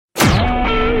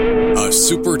a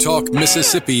Super Talk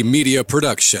Mississippi media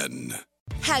production.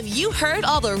 Have you heard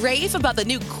all the rave about the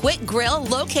new Quick Grill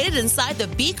located inside the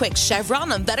Be Quick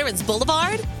Chevron on Veterans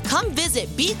Boulevard? Come visit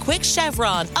Be Quick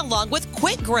Chevron along with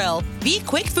Quick Grill, Be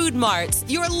Quick Food Marts,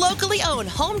 your locally owned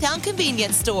hometown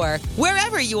convenience store,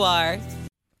 wherever you are.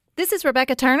 This is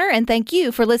Rebecca Turner, and thank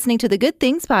you for listening to the Good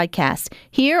Things Podcast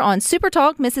here on Super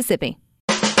Talk Mississippi.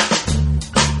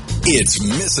 It's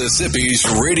Mississippi's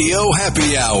Radio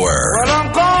Happy Hour. Well,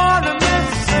 I'm going to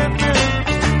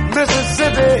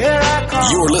Mississippi, here I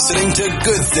come. You're listening to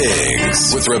Good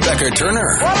Things with Rebecca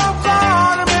Turner. Well, I'm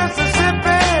going to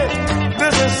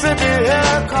Mississippi, here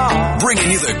I come.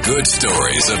 Bringing you the good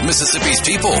stories of Mississippi's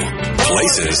people,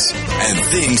 places, and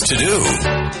things to do.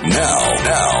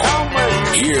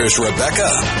 Now, here's Rebecca.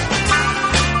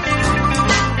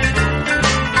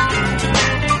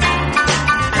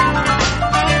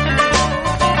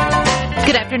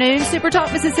 Good afternoon, Super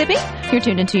Talk Mississippi. You're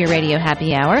tuned into your Radio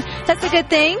Happy Hour. That's the Good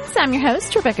Things. I'm your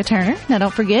host, Rebecca Turner. Now,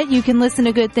 don't forget, you can listen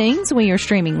to Good Things. We are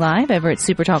streaming live over at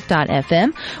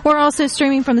supertalk.fm. We're also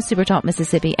streaming from the Super Talk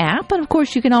Mississippi app. And, of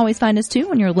course, you can always find us, too,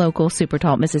 on your local Super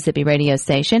Talk Mississippi radio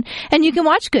station. And you can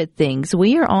watch Good Things.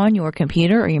 We are on your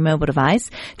computer or your mobile device.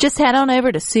 Just head on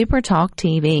over to Super Talk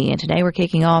TV. And today we're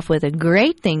kicking off with a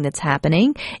great thing that's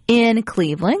happening in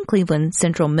Cleveland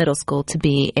Central Middle School, to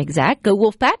be exact. Go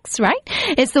Wolfpacks, right?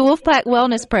 It's the Wolfpack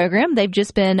Wellness Program. They've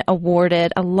just been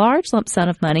awarded a large lump sum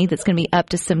of money that's going to be up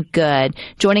to some good.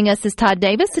 Joining us is Todd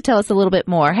Davis to tell us a little bit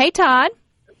more. Hey, Todd.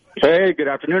 Hey, good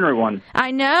afternoon, everyone.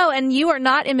 I know, and you are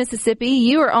not in Mississippi.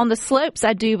 You are on the slopes,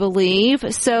 I do believe.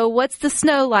 So what's the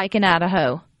snow like in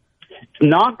Idaho?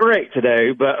 Not great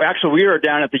today, but actually we are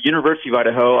down at the University of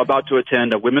Idaho about to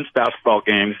attend a women's basketball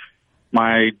game.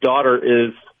 My daughter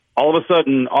is all of a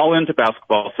sudden all into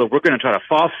basketball, so we're going to try to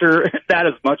foster that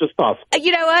as much as possible.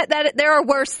 You know what? There are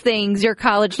worse things your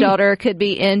college daughter could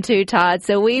be into, Todd,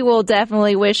 so we will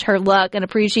definitely wish her luck and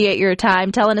appreciate your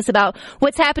time telling us about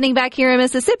what's happening back here in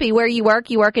Mississippi, where you work.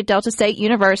 You work at Delta State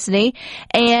University,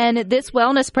 and this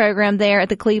wellness program there at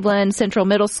the Cleveland Central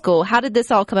Middle School. How did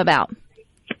this all come about?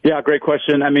 Yeah, great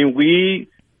question. I mean,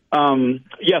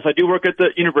 yes, I do work at the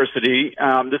university.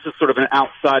 This is sort of an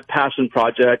outside passion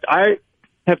project. I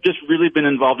have just really been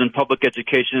involved in public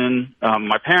education.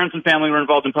 My parents and family were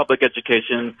involved in public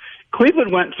education.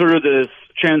 Cleveland went through this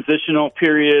transitional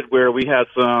period where we had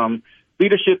some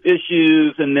leadership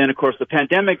issues, and then, of course, the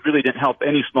pandemic really didn't help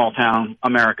any small-town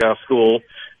America school.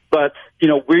 But, you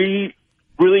know, we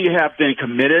really have been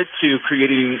committed to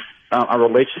creating a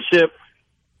relationship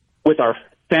with our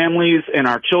families and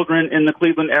our children in the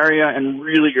Cleveland area, and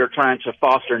really are trying to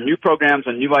foster new programs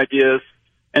and new ideas.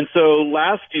 And so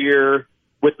last year,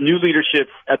 with new leadership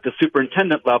at the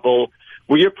superintendent level,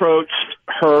 we approached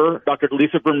her, Dr.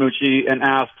 Lisa Bermucci, and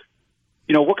asked,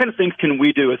 you know, what kind of things can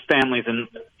we do as families and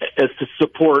as to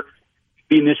support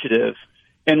the initiatives?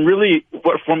 And really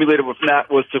what formulated with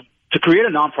that was to create a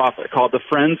nonprofit called the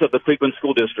Friends of the Cleveland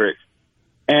School District.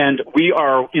 And we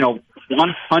are,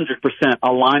 100%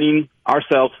 aligning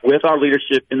ourselves with our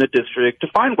leadership in the district to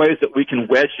find ways that we can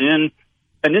wedge in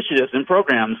initiatives and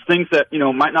programs, things that,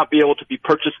 might not be able to be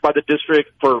purchased by the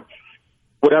district for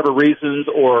whatever reasons,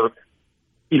 or,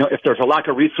 if there's a lack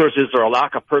of resources or a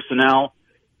lack of personnel.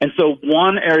 And so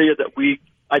one area that we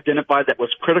identified that was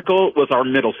critical was our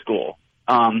middle school.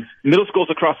 Middle schools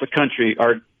across the country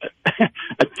are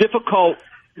a difficult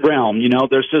realm.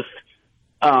 There's just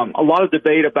a lot of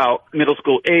debate about middle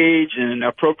school age and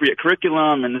appropriate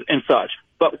curriculum and such.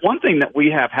 But one thing that we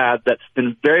have had that's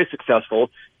been very successful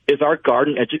is our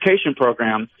garden education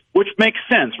program, which makes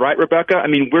sense, right, Rebecca? I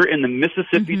mean, we're in the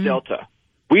Mississippi Delta.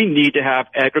 We need to have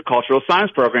agricultural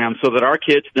science programs so that our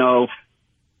kids know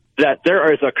that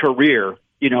there is a career,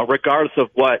 regardless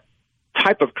of what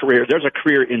type of career. There's a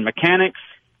career in mechanics,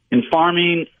 in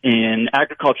farming, in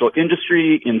agricultural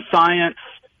industry, in science,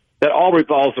 that all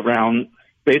revolves around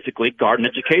basically garden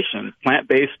education,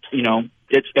 plant-based,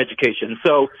 education.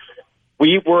 So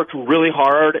we worked really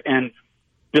hard and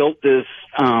built this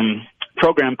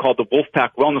program called the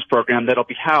Wolfpack Wellness Program that'll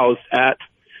be housed at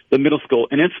the middle school,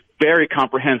 and it's very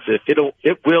comprehensive.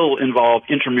 It will involve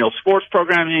intramural sports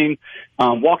programming,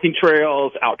 walking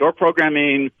trails, outdoor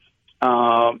programming,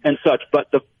 and such.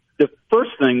 But the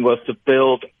first thing was to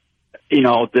build,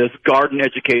 this garden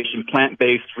education,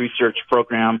 plant-based research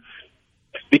program,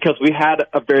 because we had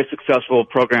a very successful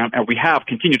program, and we have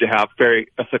continued to have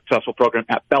a successful program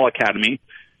at Bell Academy.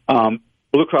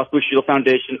 Blue Cross Blue Shield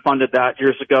Foundation funded that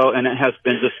years ago, and it has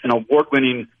been just an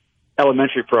award-winning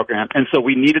elementary program. And so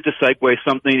we needed to segue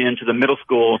something into the middle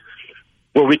school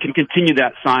where we can continue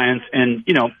that science and,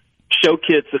 show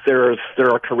kids that there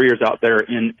are careers out there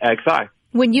in ag sci.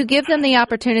 When you give them the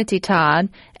opportunity, Todd,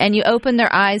 and you open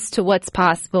their eyes to what's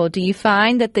possible, do you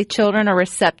find that the children are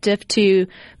receptive to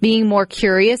being more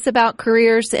curious about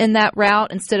careers in that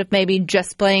route instead of maybe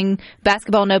just playing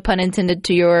basketball, no pun intended,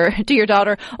 to your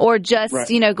daughter, or just,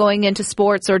 right. Going into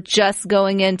sports, or just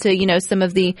going into, some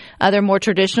of the other more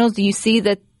traditionals? Do you see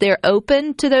that they're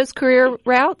open to those career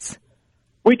routes?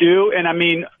 We do. And I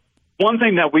mean, one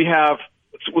thing that we have,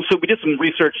 so we did some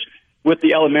research with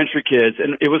the elementary kids,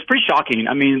 and it was pretty shocking.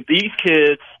 I mean, these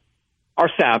kids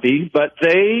are savvy, but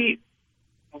they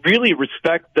really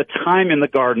respect the time in the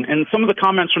garden. And some of the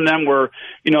comments from them were,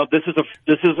 this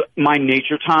is my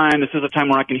nature time. This is a time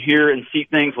where I can hear and see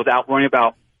things without worrying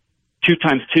about 2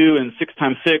 times 2 and 6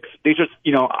 times 6. These are,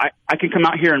 I can come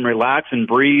out here and relax and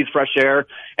breathe fresh air.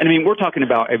 And I mean, we're talking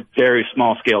about a very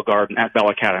small scale garden at Bell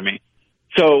Academy.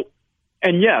 So,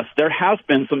 and yes, there have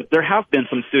been some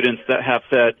students that have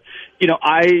said,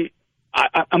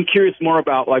 I'm curious more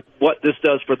about like what this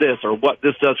does for this or what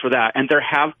this does for that. And there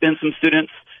have been some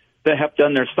students that have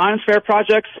done their science fair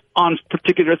projects on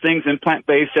particular things in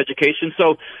plant-based education.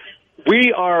 So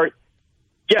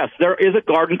yes, there is a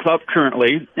garden club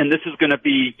currently, and this is going to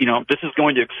be, this is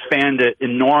going to expand it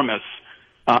enormously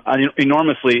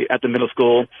at the middle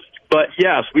school. But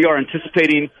yes, we are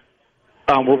anticipating.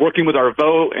 We're working with our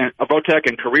VOTEC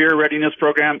and Career Readiness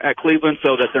Program at Cleveland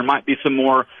so that there might be some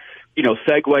more,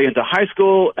 segue into high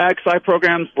school ag sci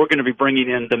programs. We're going to be bringing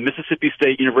in the Mississippi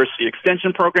State University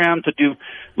Extension Program to do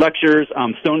lectures.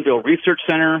 Stoneville Research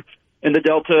Center in the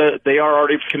Delta, they are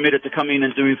already committed to coming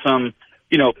and doing some,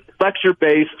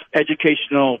 lecture-based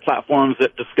educational platforms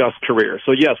that discuss careers.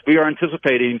 So, yes, we are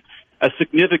anticipating a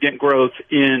significant growth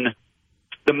in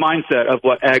the mindset of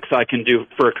what ag sci can do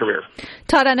for a career.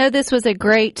 Todd, I know this was a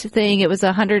great thing. It was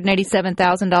a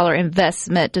 $187,000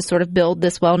 investment to sort of build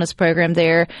this wellness program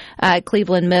there at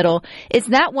Cleveland Middle. Is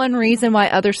that one reason why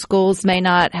other schools may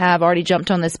not have already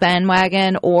jumped on this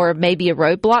bandwagon, or maybe a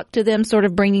roadblock to them sort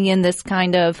of bringing in this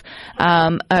kind of,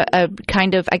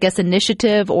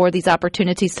 initiative or these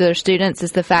opportunities to their students,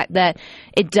 is the fact that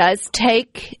it does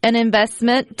take an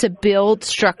investment to build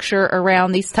structure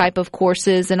around these type of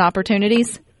courses and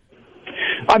opportunities?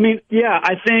 I mean, yeah,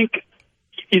 I think,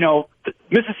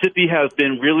 Mississippi has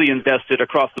been really invested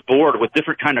across the board with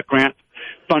different kind of grant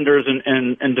funders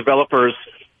and developers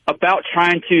about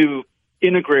trying to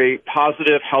integrate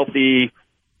positive, healthy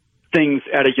things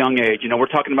at a young age. We're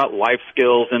talking about life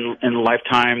skills and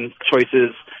lifetime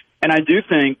choices. And I do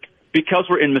think because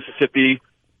we're in Mississippi,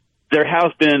 there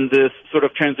has been this sort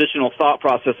of transitional thought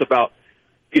process about,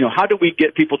 how do we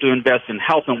get people to invest in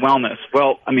health and wellness?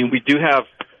 Well, I mean, we do have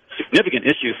significant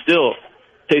issues still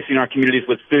facing our communities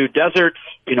with food deserts.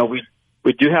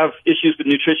 We do have issues with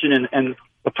nutrition and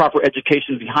the proper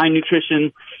education behind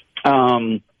nutrition.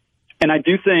 And I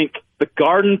do think the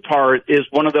garden part is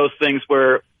one of those things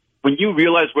where when you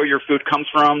realize where your food comes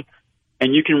from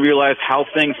and you can realize how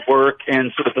things work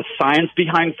and sort of the science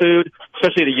behind food,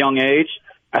 especially at a young age,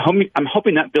 I'm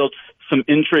hoping that builds some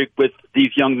intrigue with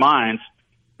these young minds.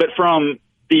 But from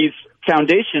these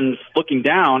foundations looking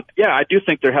down, yeah, I do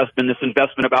think there has been this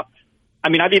investment about, I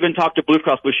mean, I've even talked to Blue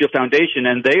Cross Blue Shield Foundation,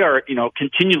 and they are,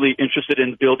 continually interested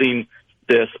in building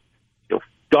this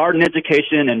garden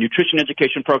education and nutrition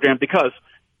education program, because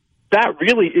that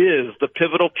really is the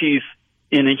pivotal piece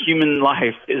in a human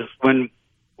life, is when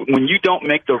you don't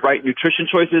make the right nutrition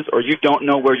choices, or you don't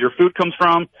know where your food comes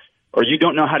from, or you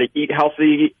don't know how to eat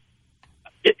healthy,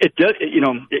 it does,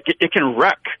 it can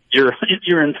wreck your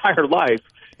entire life.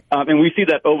 And we see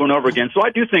that over and over again. So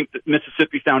I do think that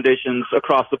Mississippi foundations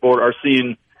across the board are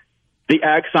seeing the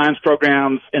ag science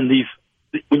programs and these,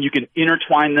 when you can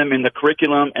intertwine them in the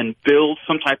curriculum and build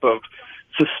some type of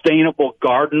sustainable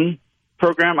garden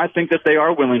program, I think that they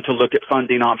are willing to look at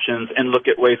funding options and look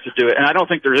at ways to do it. And I don't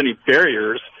think there's any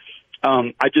barriers.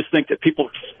 I just think that people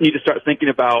need to start thinking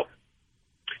about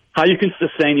how you can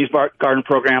sustain these garden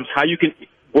programs, how you can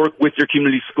work with your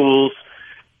community schools,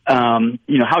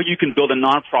 how you can build a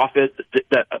nonprofit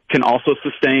that can also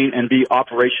sustain and be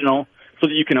operational so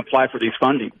that you can apply for these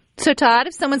funding. So, Todd,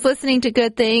 if someone's listening to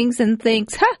Good Things and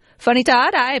thinks, funny,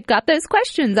 Todd, I've got those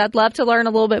questions. I'd love to learn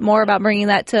a little bit more about bringing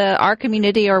that to our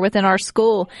community or within our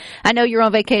school. I know you're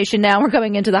on vacation now. We're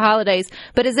going into the holidays.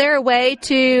 But is there a way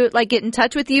to get in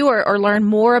touch with you or learn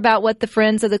more about what the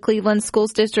Friends of the Cleveland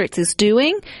Schools District is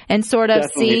doing and sort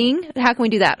of seeing? How can we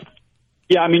do that?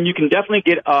 Yeah, I mean, you can definitely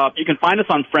you can find us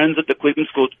on Friends of the Cleveland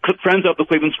School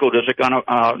District on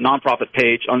a nonprofit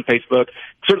page on Facebook.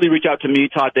 Certainly reach out to me,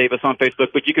 Todd Davis, on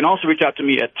Facebook, but you can also reach out to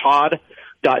me at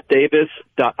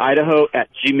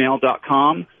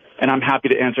todd.davis.idaho@gmail.com. and I'm happy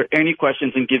to answer any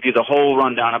questions and give you the whole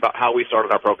rundown about how we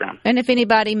started our program. And if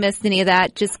anybody missed any of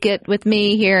that, just get with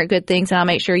me here at Good Things, and I'll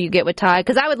make sure you get with Todd,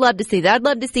 because I would love to see that. I'd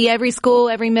love to see every school,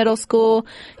 every middle school,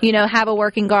 have a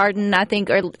working garden, I think,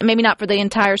 or maybe not for the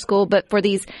entire school, but for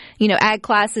these, ag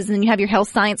classes, and you have your health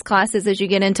science classes as you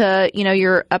get into,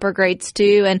 your upper grades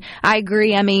too. And I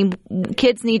agree. I mean,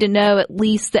 kids need to know at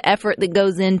least the effort that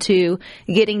goes into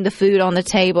getting the food on the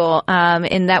table,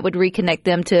 and that would reconnect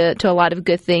them to a lot of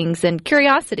good things. And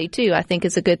curiosity, too, I think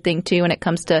is a good thing, too, when it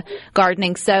comes to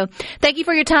gardening. So thank you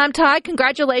for your time, Todd.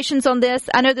 Congratulations on this.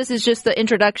 I know this is just the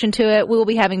introduction to it. We will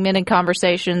be having many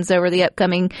conversations over the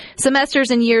upcoming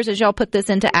semesters and years as y'all put this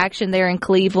into action there in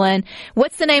Cleveland.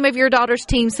 What's the name of your daughter's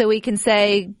team so we can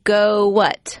say go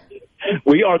what?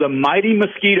 We are the Mighty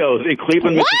Mosquitoes in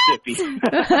Cleveland, Mississippi.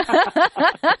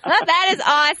 That is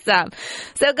awesome.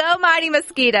 So go Mighty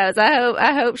Mosquitoes.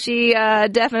 I hope she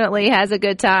definitely has a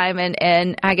good time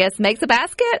and I guess makes a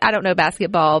basket. I don't know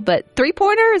basketball, but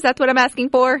 3-pointer, is that what I'm asking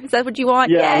for? Is that what you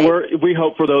want? Yeah, we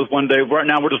hope for those one day. Right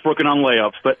now we're just working on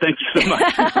layups, but thank you so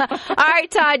much. All right,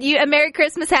 Todd, a Merry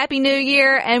Christmas, Happy New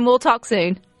Year, and we'll talk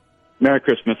soon. Merry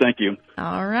Christmas. Thank you.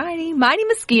 All righty. Mighty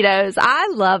Mosquitoes. I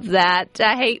love that.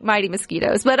 I hate Mighty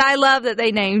Mosquitoes, but I love that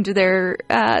they named their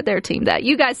team that.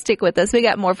 You guys stick with us. We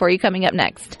got more for you coming up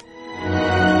next.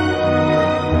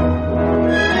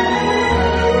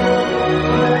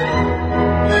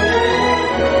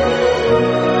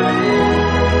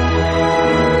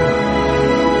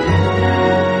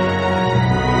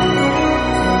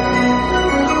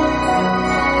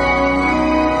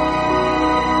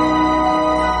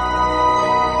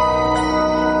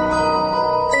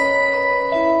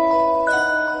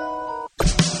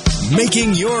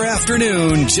 Making your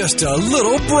afternoon just a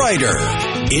little brighter.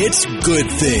 It's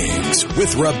Good Things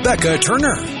with Rebecca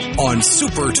Turner on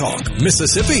Super Talk,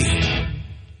 Mississippi.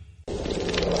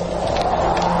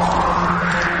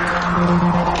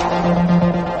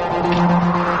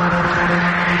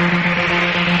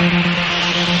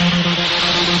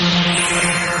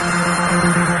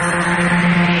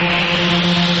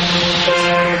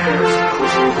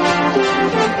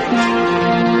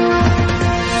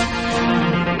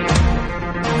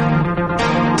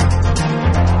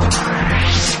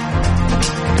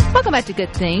 Back to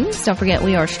Good Things. Don't forget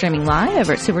we are streaming live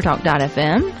over at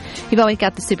supertalk.fm. You've always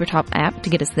got the Supertalk app to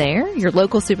get us there, your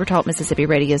local Supertalk Mississippi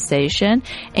radio station,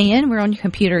 and we're on your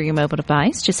computer or your mobile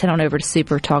device. Just head on over to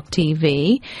Supertalk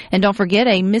TV. And don't forget,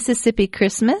 a Mississippi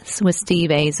Christmas with Steve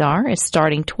Azar is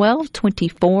starting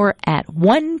 12/24 at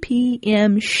 1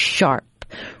 p.m. sharp.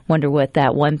 Wonder what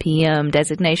that 1 p.m.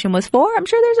 designation was for? I'm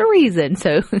sure there's a reason.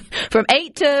 So from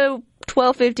 8 to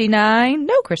 12:59,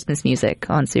 no Christmas music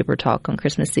on Super Talk on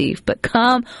Christmas Eve, but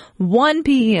come 1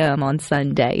 p.m. on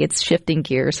Sunday. It's shifting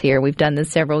gears here. We've done this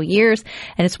several years,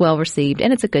 and it's well received,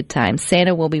 and it's a good time.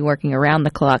 Santa will be working around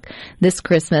the clock this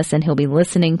Christmas, and he'll be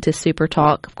listening to Super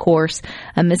Talk. Of course,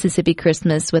 a Mississippi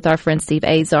Christmas with our friend Steve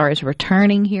Azar is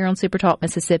returning here on Super Talk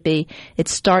Mississippi. It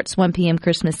starts 1 p.m.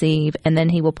 Christmas Eve, and then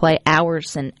he will play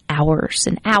hours and hours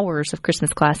and hours of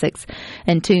Christmas classics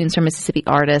and tunes from Mississippi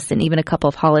artists, and even a couple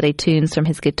of holiday tunes from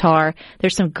his guitar.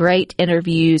 There's some great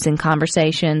interviews and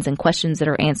conversations and questions that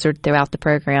are answered throughout the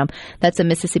program. That's a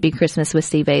Mississippi Christmas with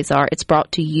Steve Azar. It's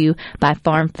brought to you by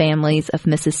Farm Families of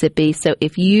Mississippi. So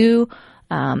if you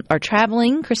are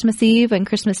traveling Christmas Eve and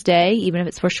Christmas Day, even if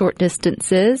it's for short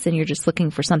distances, and you're just looking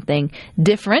for something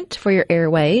different for your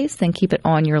airways, then keep it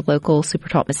on your local Super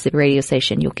Talk Mississippi radio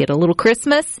station. You'll get a little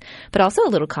Christmas, but also a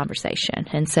little conversation.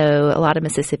 And so a lot of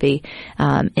Mississippi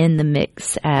in the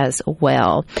mix as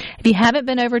well. If you haven't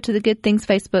been over to the Good Things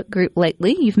Facebook group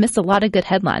lately, you've missed a lot of good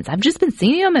headlines. I've just been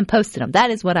seeing them and posting them.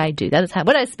 That is what I do. That is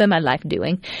what I spend my life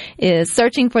doing, is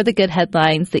searching for the good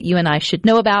headlines that you and I should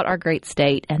know about our great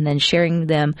state, and then sharing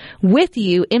them with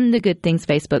you in the Good Things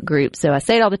Facebook group. So I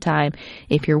say it all the time.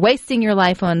 If you're wasting your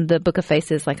life on the Book of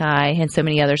Faces like I and so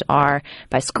many others are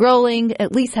by scrolling,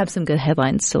 at least have some good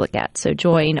headlines to look at. So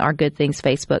join our Good Things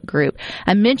Facebook group.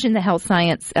 I mentioned the health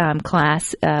science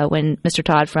class when Mr.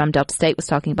 Todd from Delta State was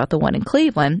talking about the one in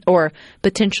Cleveland, or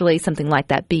potentially something like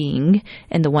that being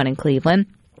in the one in Cleveland.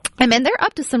 I mean, they're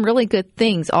up to some really good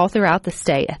things all throughout the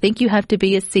state. I think you have to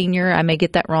be a senior. I may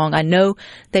get that wrong. I know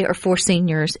they are for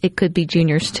seniors. It could be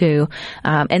juniors too.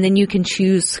 And then you can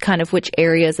choose kind of which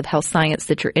areas of health science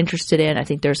that you're interested in. I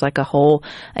think there's like a whole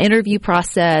interview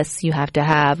process. You have to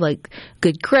have like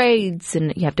good grades,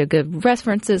 and you have to have good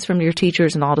references from your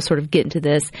teachers and all to sort of get into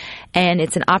this. And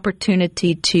it's an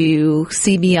opportunity to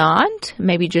see beyond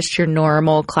maybe just your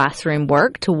normal classroom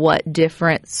work to what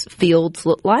different fields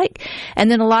look like.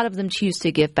 And then a lot lot of them choose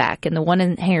to give back. And the one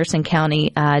in Harrison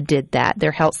County did that.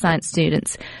 They're health science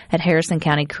students at Harrison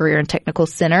County Career and Technical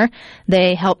Center.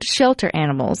 They helped shelter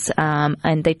animals,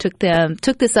 and they took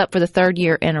this up for the third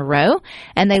year in a row.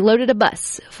 And they loaded a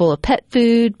bus full of pet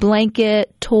food,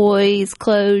 blanket, toys,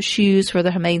 clothes, shoes for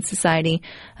the Humane Society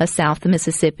of South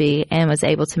Mississippi, and was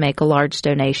able to make a large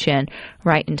donation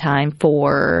right in time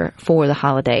for the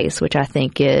holidays, which I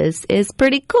think is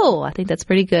pretty cool. I think that's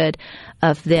pretty good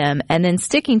of them. And then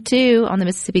sticking to on the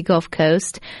Mississippi Gulf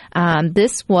Coast,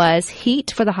 this was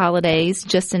heat for the holidays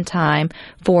just in time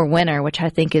for winter, which I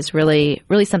think is really,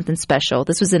 really something special.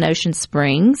 This was in Ocean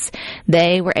Springs.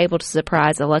 They were able to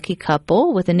surprise a lucky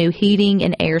couple with a new heating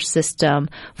and air system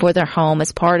for their home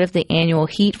as part of the annual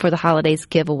Heat for the Holidays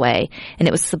giveaway. And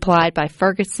it was supplied by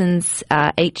Ferguson's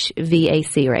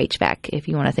HVAC or HVAC, if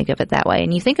you want to think of it that way.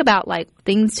 And you think about like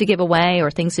things to give away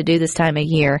or things to do this time of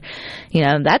year, you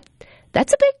know,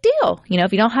 that's a big deal. You know,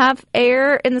 if you don't have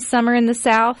air in the summer in the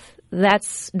South,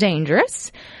 that's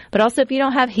dangerous. But also if you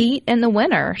don't have heat in the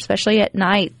winter, especially at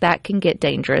night, that can get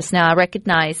dangerous. Now, I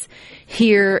recognize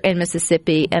here in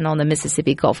Mississippi and on the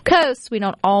Mississippi Gulf Coast, we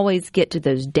don't always get to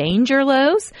those danger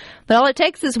lows. But all it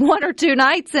takes is 1 or 2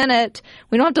 nights in it.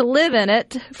 We don't have to live in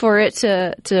it for it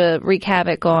to wreak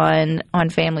havoc on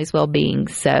families' well-being.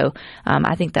 So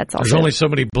I think that's also... There's only so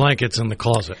many blankets in the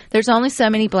closet. There's only so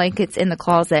many blankets in the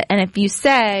closet. And if you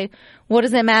say... what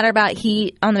does it matter about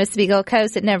heat on the Mississippi Gulf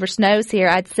Coast? It never snows here.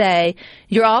 I'd say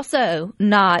you're also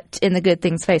not in the Good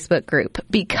Things Facebook group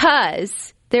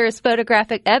because there is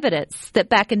photographic evidence that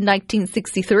back in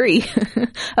 1963,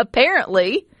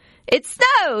 apparently, it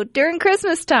snowed during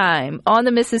Christmas time on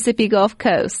the Mississippi Gulf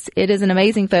Coast. It is an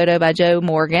amazing photo by Joe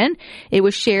Morgan. It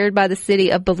was shared by the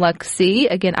city of Biloxi.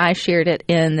 Again, I shared it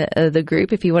in the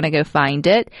group if you want to go find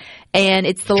it. And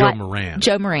it's the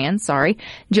Joe Moran, sorry.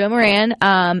 Joe Moran,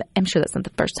 I'm sure that's not the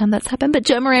first time that's happened, but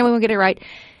Joe Moran, we will get it right.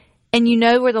 And you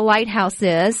know where the lighthouse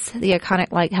is, the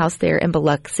iconic lighthouse there in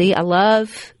Biloxi. I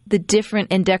love the different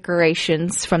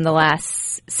decorations from the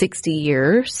last 60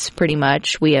 years, pretty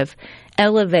much. We have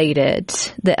elevated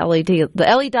the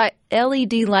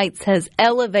LED lights has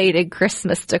elevated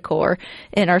Christmas decor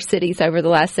in our cities over the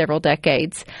last several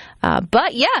decades.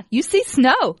 But yeah, you see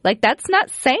snow. Like that's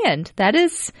not sand. That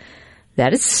is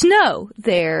snow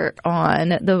there on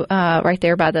the right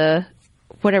there by the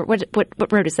whatever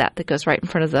what road is that goes right in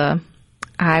front of the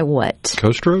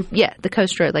Coast Road? Yeah, the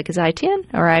Coast Road. Like is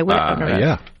I-10 or I-what?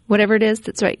 Yeah. Whatever it is,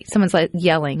 that's right. Someone's like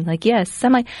yelling, like yes.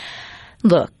 I'm like,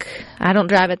 look, I don't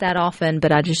drive it that often,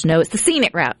 but I just know it's the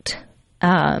scenic route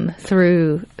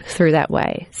through that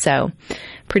way. So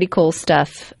pretty cool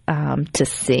stuff to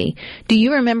see. Do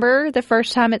you remember the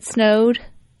first time it snowed?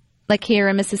 Like here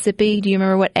in Mississippi, do you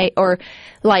remember or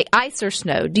like ice or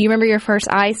snow? Do you remember your first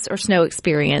ice or snow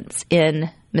experience in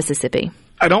Mississippi?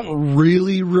 I don't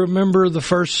really remember the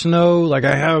first snow. Like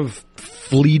I have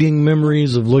fleeting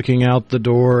memories of looking out the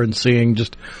door and seeing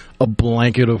just a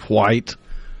blanket of white.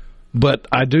 But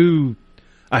I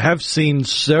have seen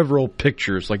several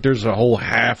pictures. Like there's a whole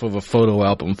half of a photo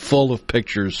album full of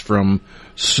pictures from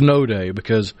Snow Day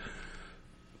because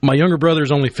my younger brother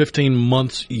is only 15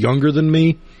 months younger than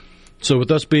me. So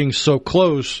with us being so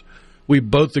close, we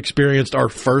both experienced our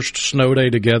first snow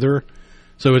day together.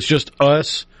 So it's just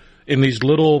us in these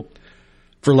little,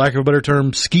 for lack of a better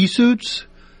term, ski suits.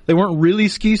 They weren't really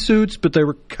ski suits, but they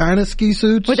were kind of ski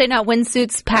suits. Were they not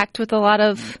windsuits packed with a lot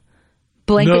of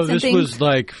blankets and things? No, this was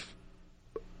like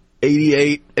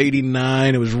 88,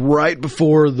 89. It was right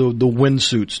before the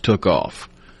windsuits took off.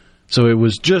 So it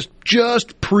was just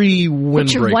pre-windbreaker.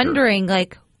 But you're wondering,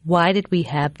 like, why did we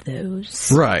have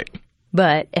those? Right.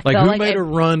 But it like felt who made a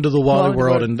run to the Wally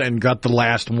World and got the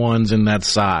last ones in that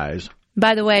size?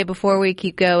 By the way, before we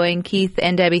keep going, Keith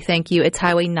and Debbie, thank you. It's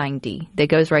Highway 90 that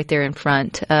goes right there in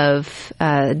front of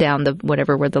down the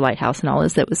whatever where the lighthouse and all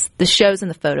is. That was the shows in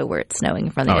the photo where it's snowing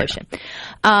in front of the ocean.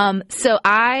 Yeah. So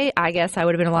I guess I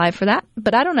would have been alive for that,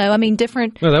 but I don't know. I mean,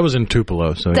 different. No, that was in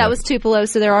Tupelo. So that was Tupelo.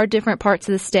 So there are different parts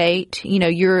of the state. You know,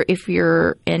 if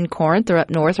you're in Corinth or up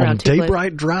north around Tupelo,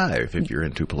 Daybright Drive, if you're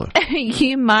in Tupelo,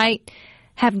 you might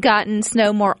have gotten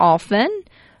snow more often.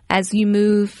 As you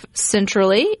move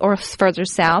centrally or further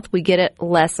south, we get it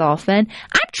less often.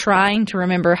 I'm trying to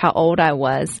remember how old I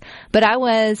was, but I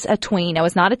was a tween. I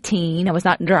was not a teen. I was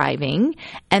not driving.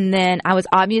 And then I was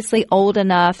obviously old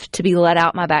enough to be let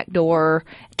out my back door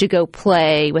to go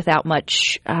play without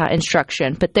much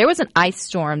instruction. But there was an ice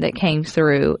storm that came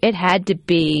through. It had to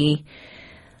be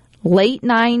late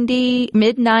 90s,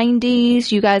 mid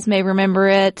 90s. You guys may remember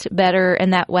it better in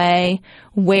that way,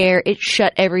 where it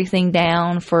shut everything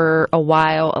down for a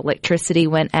while. Electricity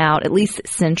went out, at least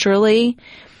centrally.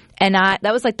 And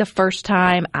that was like the first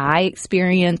time I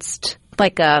experienced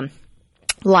like a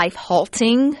life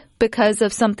halting because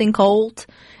of something cold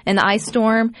in the ice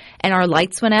storm, and our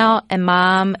lights went out, and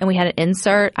we had an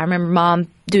insert. I remember Mom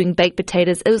doing baked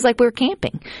potatoes. It was like we were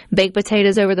camping. Baked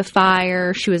potatoes over the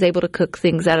fire. She was able to cook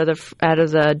things out of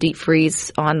the deep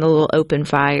freeze on the little open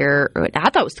fire. I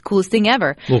thought it was the coolest thing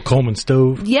ever. Little Coleman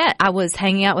stove. Yeah, I was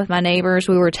hanging out with my neighbors.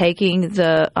 We were taking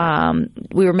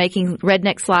we were making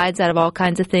redneck slides out of all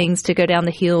kinds of things to go down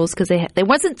the hills because there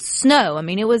wasn't snow. I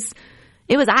mean, it was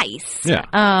ice. Yeah.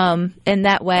 In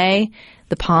that way.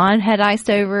 The pond had ice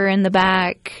over in the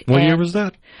back. What year was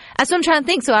that? That's what I'm trying to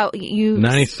think. So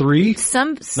 93?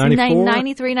 94?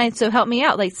 93, so help me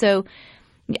out. So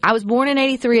I was born in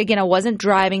 83. Again, I wasn't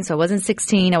driving, so I wasn't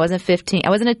 16. I wasn't 15. I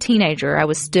wasn't a teenager. I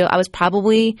was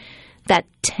probably that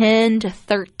 10 to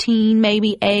 13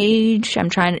 maybe age. I'm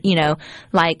trying to,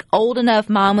 like old enough.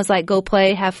 Mom was like, go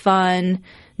play, have fun,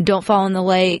 don't fall in the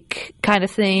lake kind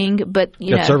of thing. But,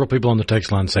 you know. Several people on the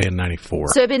text line saying 94.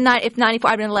 So if 94,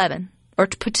 I'd been 11 or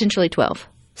potentially 12.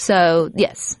 So,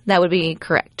 yes, that would be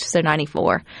correct. So,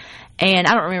 94. And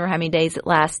I don't remember how many days it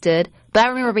lasted. But I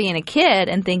remember being a kid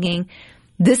and thinking,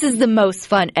 this is the most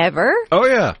fun ever. Oh,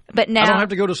 yeah. But now I don't have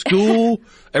to go to school.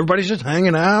 Everybody's just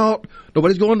hanging out.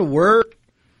 Nobody's going to work.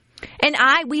 And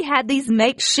we had these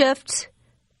makeshift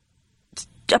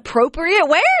appropriate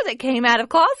wear that came out of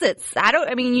closets.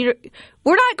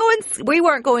 We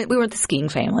weren't the skiing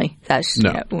family.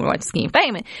 We weren't the skiing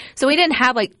family. So we didn't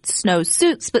have like snow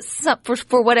suits, but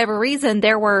for whatever reason,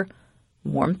 there were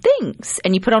warm things.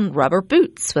 And you put on rubber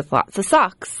boots with lots of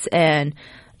socks, and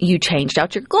you changed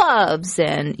out your gloves,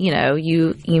 and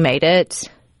you made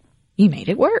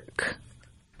it work.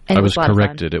 And I was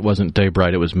corrected. It wasn't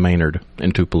Daybright, it was Maynard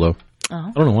in Tupelo. Oh.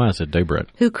 I don't know why I said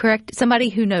Daybright. Somebody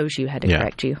who knows you had to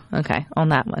correct you. Okay, on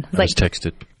that one. I was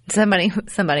texted. Somebody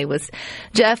was.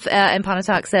 Jeff in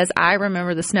Pontotoc says, I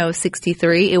remember the snow of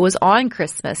 63. It was on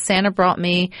Christmas. Santa brought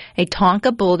me a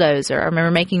Tonka bulldozer. I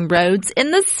remember making roads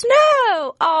in the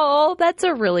snow. Oh, that's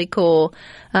a really cool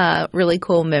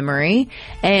memory.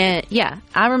 And yeah,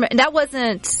 I remember. That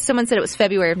wasn't, someone said it was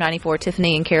February of 94,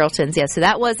 Tiffany and Carrollton's. Yeah, so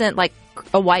that wasn't like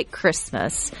a white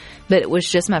Christmas, but it was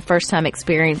just my first time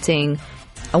experiencing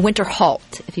a winter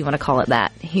halt, if you want to call it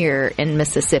that, here in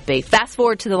Mississippi. Fast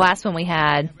forward to the last one we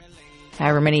had,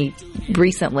 however many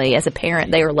recently, as a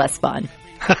parent, they were less fun.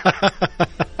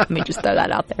 Let me just throw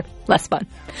that out there. Less fun.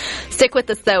 Stick with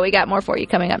us, though. We got more for you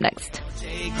coming up next.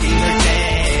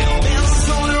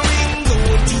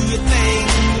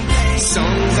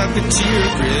 Songs of the cheer,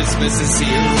 Christmas is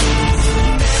here.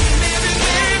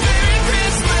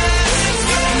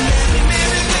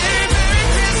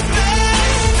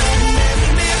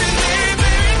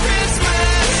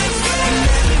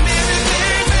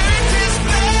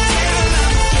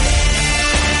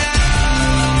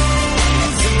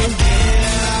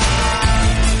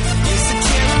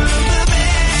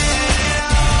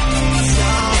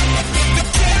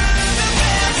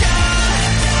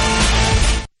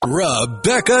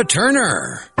 Rebecca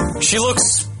Turner. She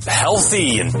looks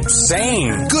healthy and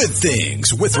sane. Good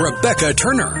Things with Rebecca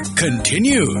Turner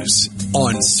continues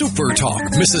on Super Talk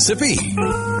Mississippi.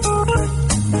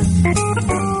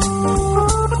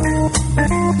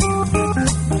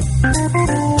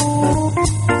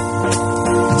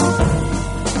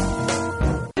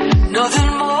 Nothing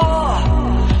more,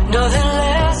 nothing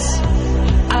less.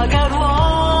 I got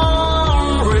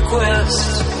one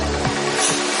request.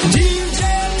 DJ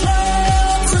play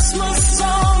a Christmas song.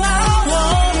 I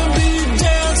wanna be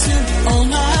dancing all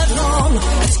night long.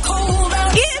 It's cold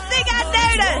out. You think I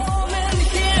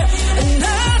And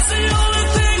that's the only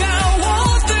thing I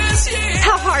want this year.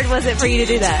 How hard was it for you to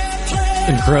do that?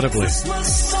 Incredibly.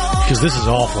 Because this is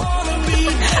awful.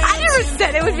 I never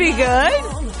said it would be good.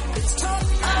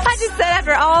 I just said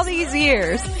after all these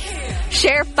years,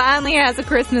 Cher finally has a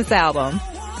Christmas album.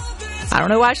 I don't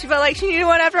know why she felt like she needed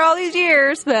one after all these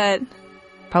years, but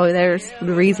probably there's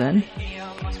the reason.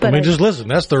 But just listen,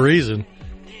 that's the reason.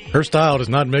 Her style does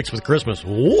not mix with Christmas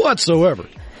whatsoever.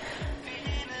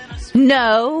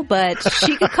 No, but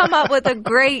she could come up with a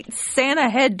great Santa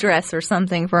headdress or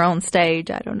something for on stage.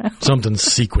 I don't know. Something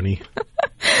sequiny.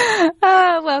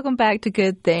 Welcome back to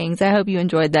Good Things. I hope you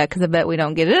enjoyed that because I bet we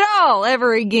don't get it all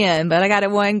ever again, but I got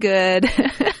it one good.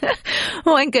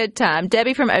 One good time.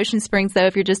 Debbie from Ocean Springs, though,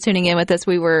 if you're just tuning in with us,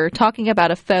 we were talking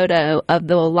about a photo of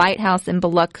the lighthouse in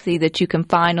Biloxi that you can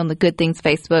find on the Good Things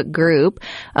Facebook group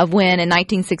of when in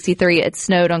 1963 it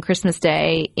snowed on Christmas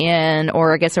Day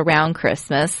or I guess around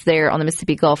Christmas there on the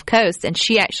Mississippi Gulf Coast. And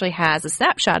she actually has a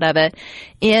snapshot of it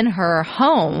in her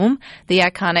home, the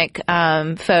iconic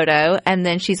photo. And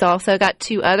then she's also got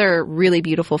two other really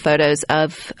beautiful photos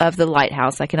of the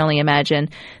lighthouse. I can only imagine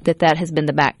that has been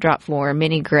the backdrop for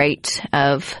many great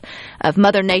of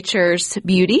Mother Nature's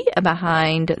beauty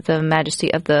behind the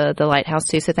majesty of the lighthouse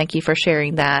too. So thank you for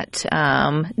sharing that,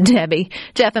 Debbie.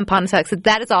 Jeff in Pontotoc said,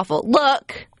 that is awful.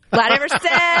 Look, I never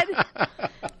said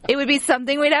it would be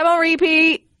something we'd have on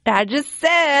repeat. I just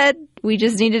said we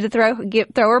just needed to throw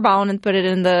her bone and put it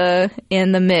in the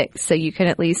mix, so you can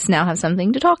at least now have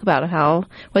something to talk about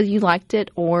whether you liked it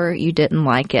or you didn't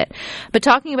like it. But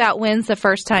talking about when's the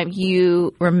first time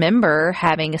you remember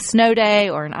having a snow day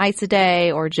or an ice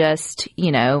day or just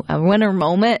a winter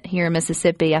moment here in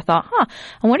Mississippi, I thought,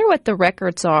 I wonder what the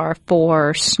records are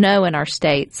for snow in our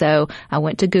state. So I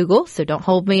went to Google, so don't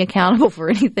hold me accountable for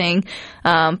anything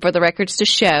for the records to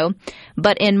show.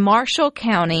 But in Marshall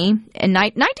County, in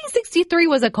 1963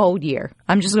 was a cold year.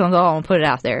 I'm just going to go on and put it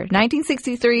out there.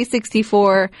 1963,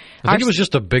 64. I think it was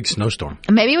just a big snowstorm.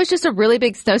 Maybe it was just a really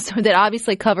big snowstorm that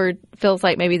obviously feels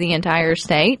like maybe the entire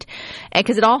state.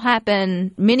 Because it all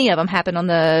happened, many of them happened on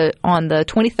the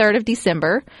 23rd of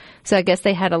December. So I guess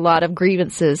they had a lot of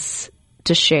grievances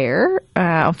to share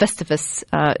on Festivus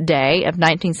Day of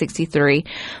 1963.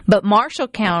 But Marshall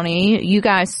County, you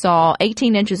guys saw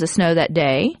 18 inches of snow that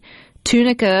day.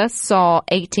 Tunica saw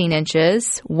 18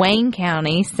 inches. Wayne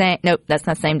County, that's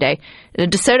not same day.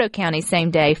 DeSoto County,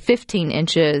 same day, 15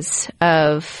 inches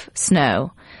of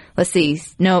snow. Let's see.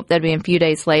 Nope, that'd be a few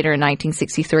days later in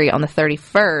 1963. On the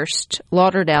 31st,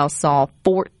 Lauderdale saw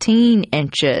 14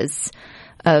 inches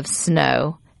of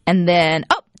snow. And then,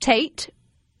 Tate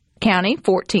County,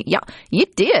 14. Yeah, you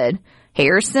did.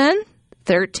 Harrison,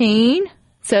 13.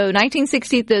 So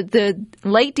 1960, the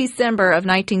late December of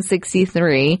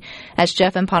 1963, as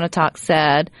Jeff in Pontotoc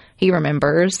said, he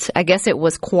remembers. I guess it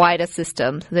was quite a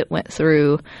system that went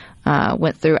through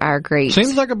our great.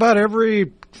 Seems like about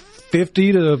every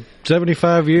 50 to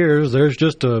 75 years, there's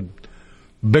just a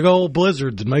big old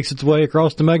blizzard that makes its way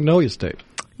across the Magnolia State.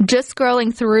 Just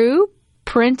scrolling through,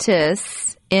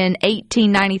 Prentiss in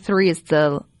 1893 is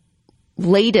the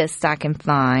latest I can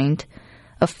find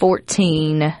of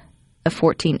 14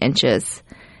 inches.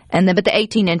 And then, but the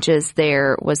 18 inches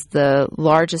there was the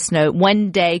largest one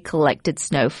day collected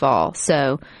snowfall.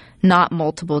 So not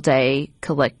multiple day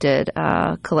collected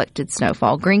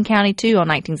snowfall. Greene County too in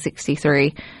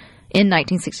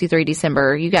 1963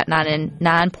 December, you got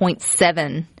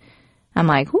 9.7. I'm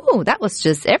like, ooh, that was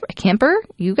just Kemper.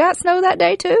 You got snow that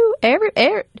day too?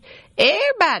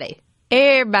 Everybody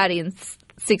in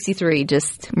 63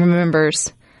 just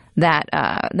remembers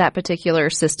that particular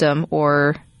system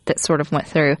or that sort of went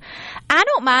through. I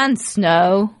don't mind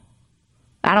snow.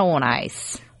 I don't want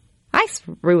ice. Ice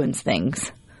ruins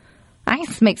things.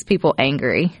 Ice makes people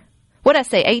angry. What'd I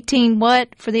say? 18 what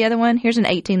for the other one? Here's an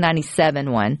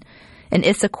 1897 one. In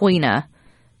Issaquena,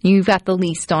 you've got the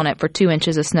least on it for 2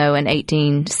 inches of snow in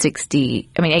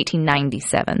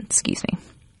 1897, excuse me.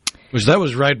 That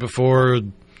was right before,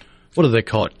 what do they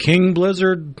call it? King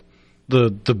Blizzard?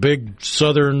 The big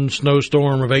southern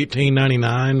snowstorm of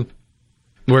 1899,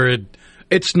 where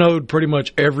it snowed pretty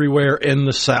much everywhere in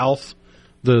the South.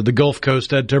 The Gulf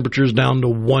Coast had temperatures down to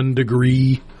 1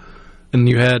 degree, and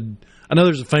I know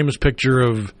there's a famous picture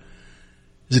of,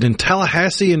 is it in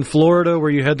Tallahassee in Florida,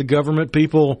 where you had the government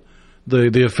people,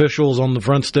 the officials on the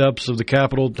front steps of the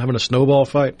Capitol having a snowball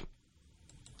fight?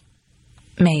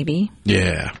 Maybe.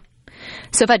 Yeah.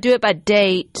 So if I do it by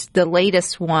date, the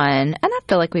latest one, and I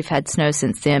feel like we've had snow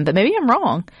since then, but maybe I'm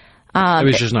wrong. Maybe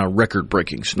it's just not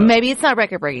record-breaking snow. Maybe it's not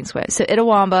record-breaking snow. So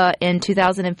Itawamba in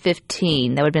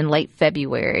 2015, that would have been late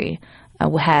February,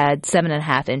 had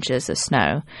 7.5 inches of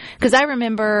snow. Because I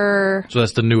remember... So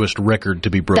that's the newest record to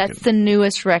be broken. That's the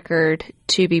newest record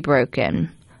to be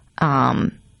broken.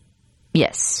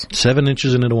 Yes. 7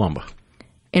 inches in Itawamba.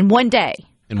 In one day.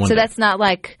 So that's not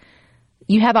like...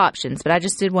 You have options, but I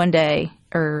just did one day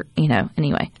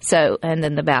anyway. So, and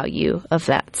then the value of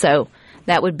that. So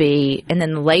that would be, and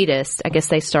then the latest, I guess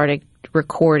they started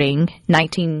recording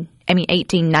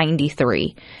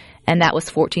 1893, and that was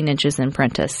 14 inches in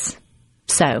Prentiss.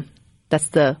 So that's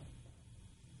the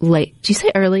late, did you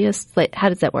say earliest? How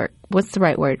does that work? What's the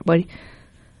right word? The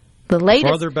latest. The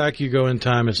farther back you go in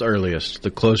time, it's earliest.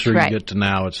 The closer you get to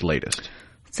now, it's latest.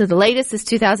 So the latest is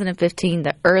 2015.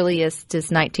 The earliest is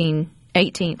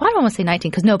 18. Why do I want to say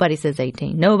 19? Because nobody says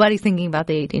 18. Nobody's thinking about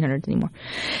the 1800s anymore.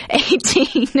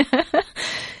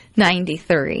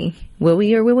 1893. Will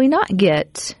we or will we not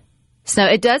get snow?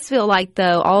 It does feel like,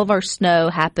 though, all of our snow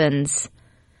happens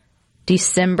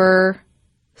December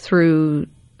through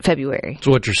February.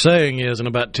 So what you're saying is in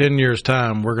about 10 years'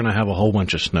 time, we're going to have a whole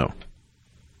bunch of snow.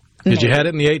 Because you had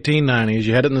it in the 1890s,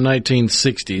 you had it in the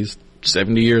 1960s,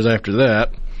 70 years after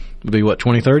that, would be what,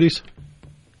 2030s?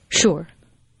 Sure.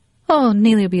 Oh,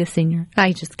 Neely will be a senior.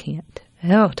 I just can't.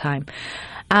 Oh, time.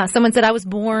 Someone said I was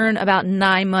born about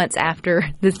 9 months after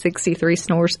the 63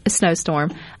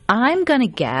 snowstorm. I'm going to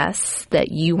guess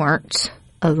that you weren't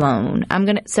alone.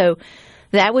 So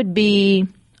that would be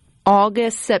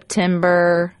August,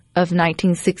 September of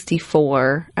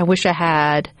 1964. I wish I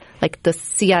had like the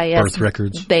CIS birth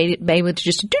records. They would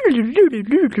just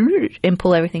and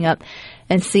pull everything up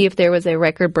and see if there was a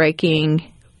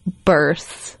record-breaking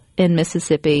birth in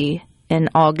Mississippi in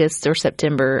August or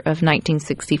September of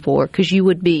 1964, because you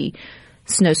would be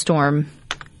snowstorm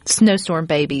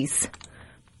babies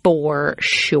for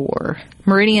sure.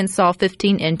 Meridian saw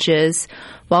 15 inches,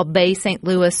 while Bay St.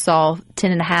 Louis saw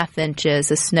 10.5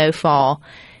 inches of snowfall.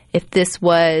 If this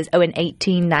was, in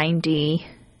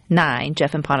 1899,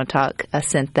 Jeff and Pontotoc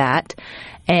sent that.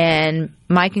 And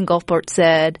Mike in Gulfport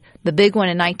said the big one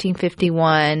in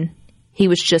 1951, he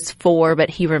was just 4, but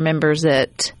he remembers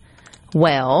it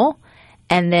well.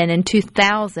 And then in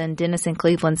 2000, Dennis in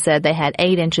Cleveland said they had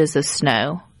 8 inches of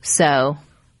snow. So,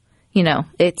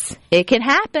 it can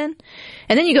happen.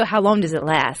 And then you go, how long does it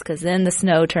last? Because then the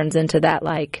snow turns into that,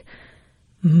 like,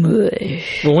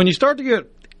 mush. Well, when you start to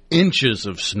get inches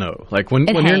of snow, like when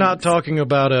you're not talking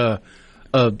about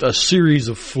a series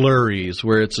of flurries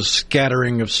where it's a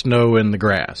scattering of snow in the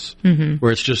grass,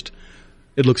 where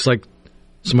it looks like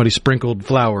somebody sprinkled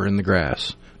flour in the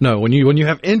grass. No, when you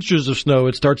have inches of snow,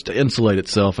 it starts to insulate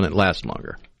itself and it lasts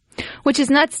longer. Which is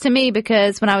nuts to me,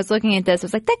 because when I was looking at this, I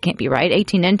was like, that can't be right,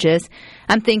 18 inches.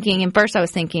 I'm thinking, and first I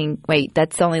was thinking, wait,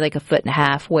 that's only like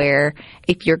 1.5 feet, where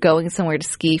if you're going somewhere to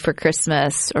ski for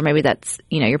Christmas, or maybe that's,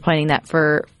 you're planning that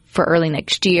for early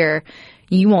next year,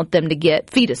 you want them to get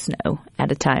feet of snow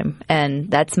at a time. And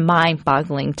that's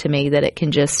mind-boggling to me that it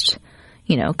can just,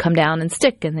 come down and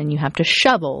stick, and then you have to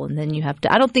shovel, and then you have to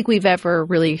 – I don't think we've ever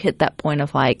really hit that point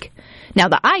of like – now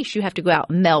the ice you have to go out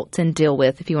and melt and deal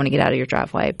with if you want to get out of your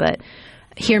driveway. But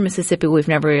here in Mississippi, we've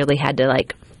never really had to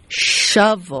like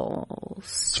shovel.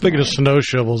 Speaking of snow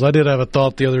shovels, I did have a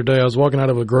thought the other day. I was walking out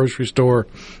of a grocery store,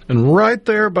 and right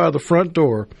there by the front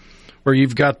door where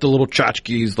you've got the little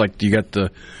tchotchkes, like you got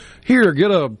the – here,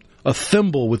 get a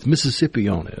thimble with Mississippi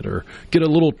on it, or get a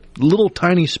little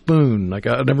tiny spoon. Like,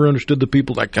 I never understood the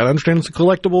people. Like, I understand it's a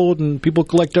collectible and people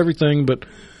collect everything, but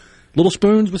little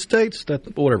spoons with states,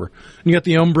 whatever. And you got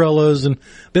the umbrellas, and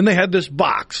then they had this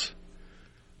box,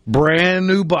 brand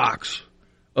new box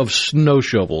of snow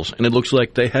shovels, and it looks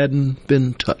like they hadn't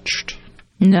been touched.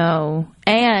 No,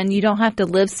 and you don't have to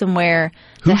live somewhere.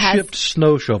 Who shipped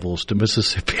snow shovels to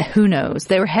Mississippi? Who knows?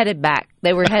 They were headed back.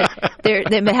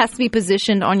 It has to be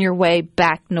positioned on your way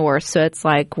back north. So it's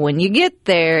like when you get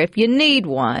there, if you need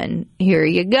one, here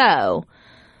you go.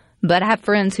 But I have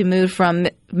friends who moved from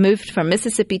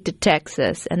Mississippi to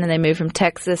Texas, and then they moved from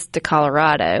Texas to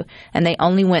Colorado, and they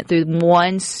only went through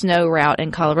one snow route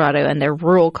in Colorado, and they're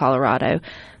rural Colorado.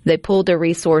 They pulled their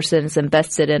resources,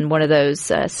 invested in one of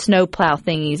those snow plow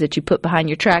thingies that you put behind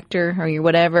your tractor or your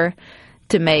whatever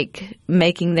to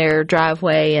making their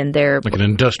driveway and their... Like an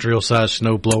industrial-sized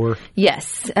snow blower?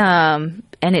 Yes. And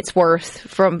it's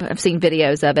worth, I've seen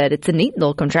videos of it, it's a neat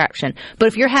little contraption. But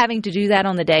if you're having to do that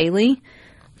on the daily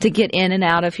to get in and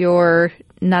out of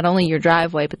not only your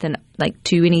driveway, but then like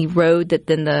to any road that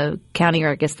then the county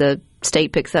or I guess the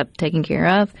state picks up taking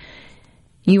care of,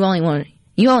 you only want...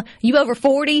 You over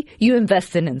 40, you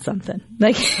investing in something.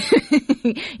 Like,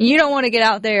 you don't want to get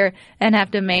out there and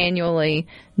have to manually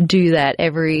do that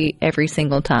every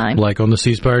single time. Like on the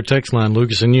C-Spire text line,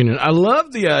 Lucas and Union. I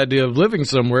love the idea of living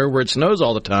somewhere where it snows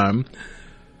all the time,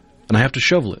 and I have to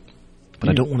shovel it, but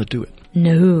I don't want to do it.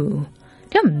 No. You know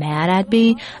how mad I'd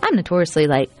be? I'm notoriously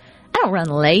late. I don't run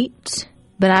late,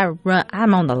 but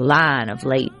I'm on the line of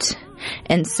late.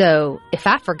 And so if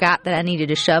I forgot that I needed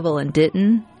to shovel and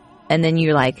didn't, and then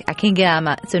you're like, I can't get out of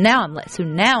my... So now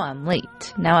I'm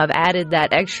late. Now I've added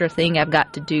that extra thing I've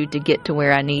got to do to get to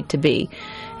where I need to be.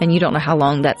 And you don't know how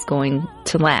long that's going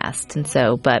to last. And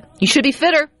so, but you should be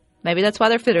fitter. Maybe that's why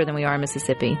they're fitter than we are in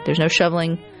Mississippi. There's no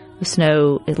shoveling of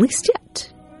snow, at least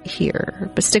yet, here.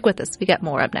 But stick with us. We got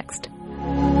more up next.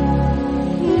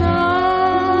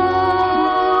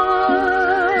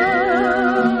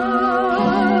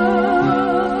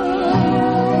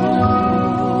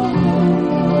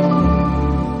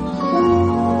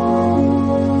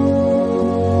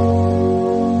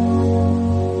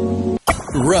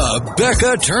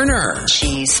 Rebecca Turner.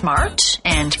 She's smart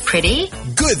and pretty.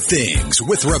 Good Things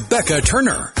with Rebecca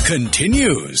Turner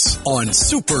continues on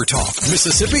Super Talk,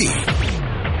 Mississippi.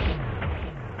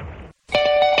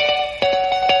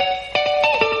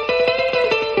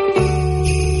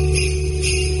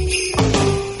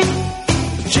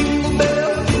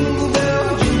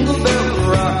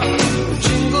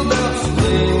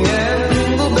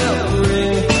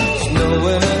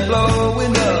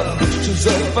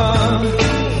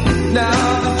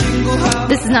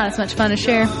 This is not as much fun to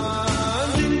share.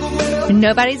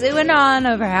 Nobody's oohing on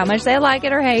over how much they like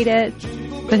it or hate it.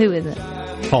 But who is it?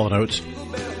 Hall and Oates.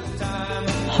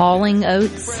 Hauling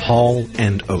Oats? Hall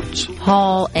and Oates.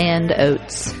 Hall and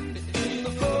Oats.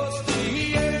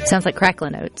 Sounds like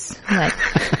crackling oats. Like.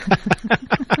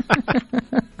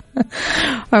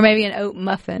 Or maybe an oat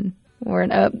muffin or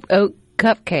an oat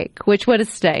cupcake. What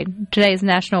is today? Today is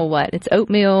National what? It's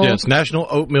oatmeal. Yeah, it's National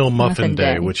Oatmeal Muffin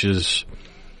Day, which is...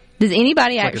 Does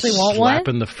anybody actually want one? Slap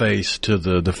in the face to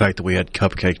the fact that we had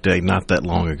Cupcake Day not that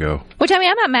long ago. Which, I mean,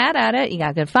 I'm not mad at it. You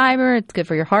got good fiber. It's good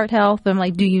for your heart health. But I'm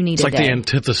like, do you need a day? It's like the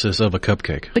antithesis of a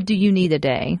cupcake. But do you need a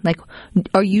day? Like,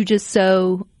 are you just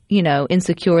so,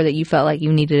 insecure that you felt like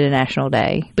you needed a national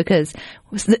day? Because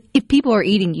if people are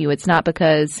eating you, it's not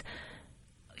because...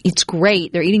 It's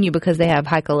great. They're eating you because they have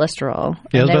high cholesterol.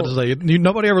 Yeah, I was about to say,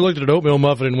 nobody ever looked at an oatmeal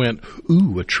muffin and went,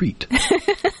 ooh, a treat.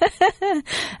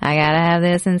 I got to have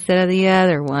this instead of the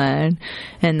other one.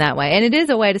 And that way. And it is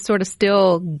a way to sort of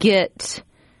still get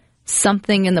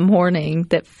something in the morning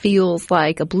that feels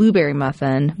like a blueberry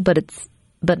muffin, but it's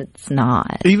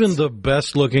not. Even the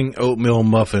best looking oatmeal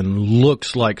muffin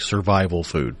looks like survival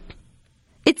food.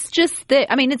 It's just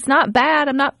that, I mean, it's not bad.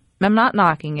 I'm not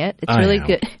knocking it. It's really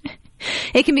good.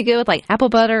 It can be good with like apple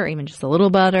butter or even just a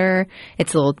little butter.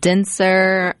 It's a little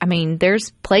denser. I mean, there's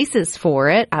places for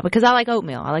it because I like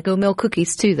oatmeal. I like oatmeal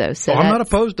cookies too, though. So I'm not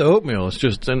opposed to oatmeal. It's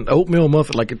just an oatmeal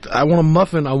muffin. Like I want a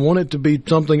muffin. I want it to be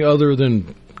something other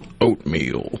than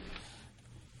oatmeal.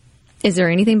 Is there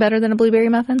anything better than a blueberry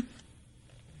muffin?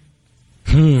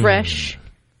 Fresh.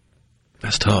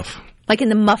 That's tough. Like in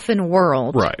the muffin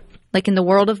world. Right. Like in the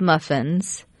world of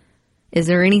muffins, is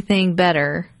there anything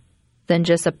better than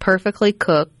just a perfectly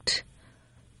cooked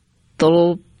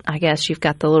little, I guess you've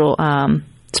got the little,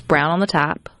 it's brown on the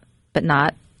top, but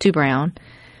not too brown,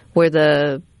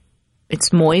 where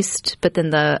it's moist, but then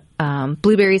the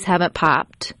blueberries haven't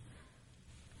popped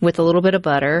with a little bit of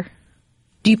butter.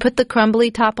 Do you put the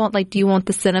crumbly top on? Like, do you want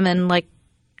the cinnamon, like,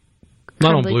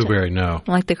 not on blueberry, no.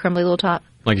 Like the crumbly little top?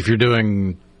 Like if you're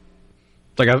doing,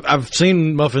 like I've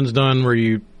seen muffins done where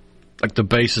you, like the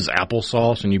base is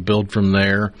applesauce and you build from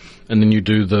there, and then you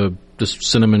do the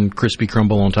cinnamon crispy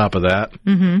crumble on top of that.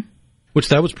 Mm-hmm. Which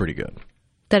that was pretty good.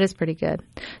 That is pretty good.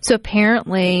 So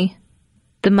apparently,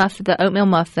 the oatmeal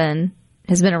muffin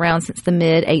has been around since the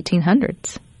mid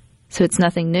 1800s. So it's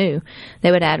nothing new. They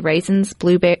would add raisins,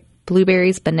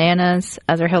 blueberries, bananas,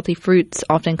 other healthy fruits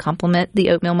often complement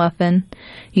the oatmeal muffin.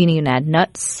 You can even add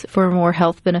nuts for more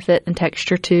health benefit and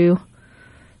texture too.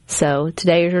 So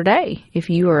today is your day if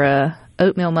you are a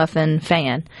oatmeal muffin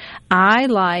fan. I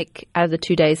like, out of the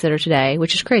 2 days that are today,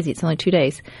 which is crazy, it's only 2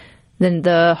 days, then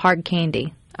the hard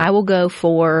candy. I will go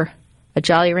for a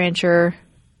Jolly Rancher,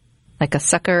 like a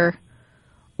Sucker,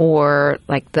 or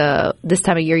like this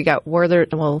time of year you got Werther.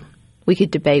 Well, we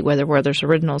could debate whether Werther's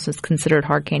Originals is considered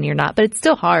hard candy or not, but it's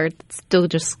still hard. It's still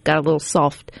just got a little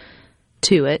soft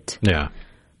to it. Yeah.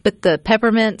 But the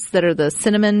peppermints that are the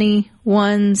cinnamony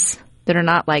ones that are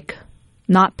not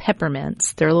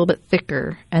peppermints, they're a little bit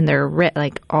thicker and they're red,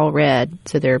 like all red.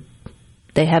 So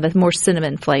they have a more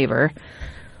cinnamon flavor.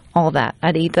 All that.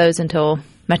 I'd eat those until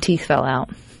my teeth fell out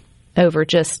over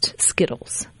just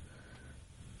Skittles.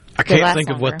 I can't think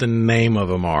of what the name of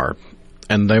them are.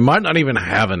 And they might not even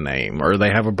have a name, or they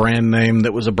have a brand name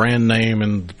that was a brand name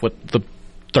in the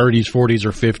 30s, 40s,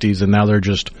 or 50s, and now they're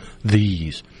just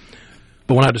these.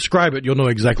 But when I describe it, you'll know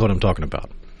exactly what I'm talking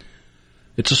about.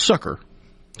 It's a sucker.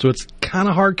 So it's kind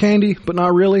of hard candy, but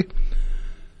not really.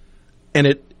 And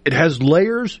it has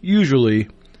layers, usually,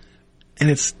 and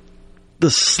it's the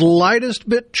slightest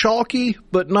bit chalky,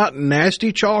 but not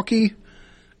nasty chalky.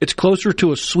 It's closer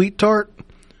to a sweet tart,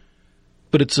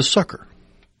 but it's a sucker.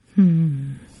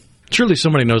 Surely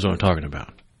somebody knows what I'm talking about.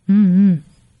 Mm-hmm.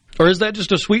 Or is that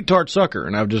just a sweet tart sucker,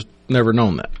 and I've just never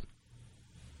known that?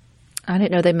 I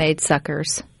didn't know they made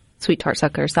suckers, sweet tart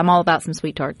suckers. I'm all about some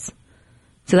sweet tarts.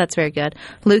 So that's very good.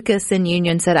 Lucas in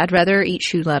Union said, I'd rather eat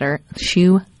shoe leather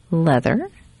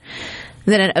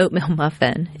than an oatmeal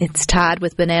muffin. It's tied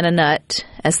with banana nut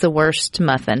as the worst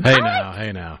muffin. Hey now.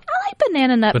 I like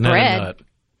banana nut bread. Banana nut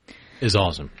is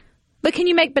awesome. But can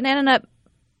you make banana nut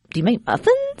Do you make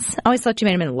muffins? I always thought you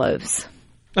made them in loaves.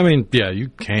 I mean, yeah, you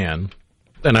can.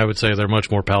 And I would say they're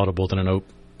much more palatable than an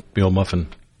oatmeal muffin.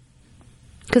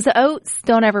 Because the oats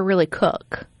don't ever really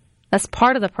cook. That's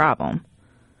part of the problem.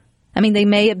 I mean, they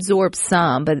may absorb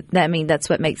some, but that's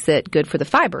what makes it good for the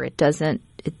fiber. It doesn't.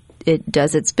 It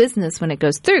does its business when it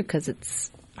goes through because it's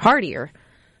heartier.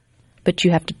 But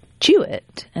you have to chew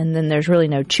it, and then there's really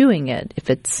no chewing it if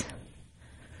it's.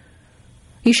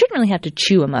 You shouldn't really have to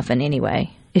chew a muffin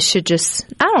anyway. It should just.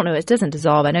 I don't know. It doesn't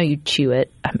dissolve. I know you chew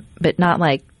it, but not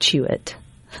like chew it.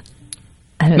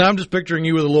 Now I'm just picturing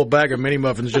you with a little bag of mini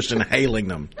muffins, just inhaling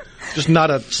them, just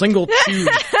not a single chew.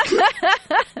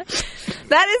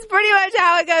 That is pretty much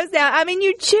how it goes down. I mean,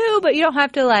 you chew, but you don't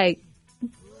have to, like,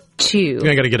 chew. You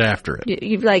ain't got to get after it.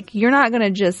 You're not going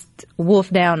to just wolf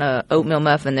down a oatmeal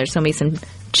muffin. There's going to be some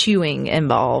chewing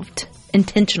involved.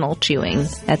 Intentional chewing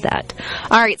at that.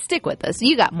 All right, stick with us.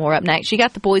 You got more up next. You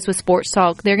got the boys with Sports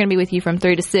Talk. They're going to be with you from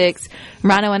 3 to 6.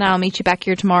 Rhino and I will meet you back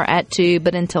here tomorrow at 2.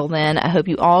 But until then, I hope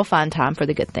you all find time for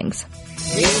the good things.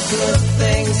 Good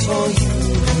things for you.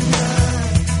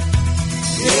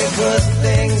 Good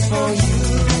things for you.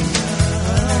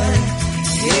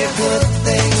 Good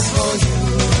things for you.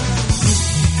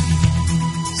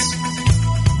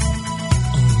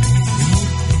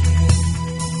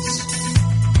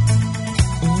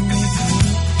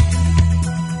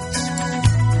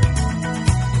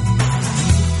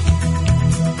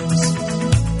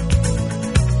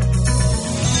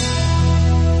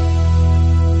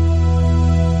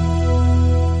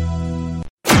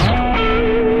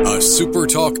 Super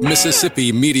Talk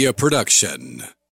Mississippi Media Production.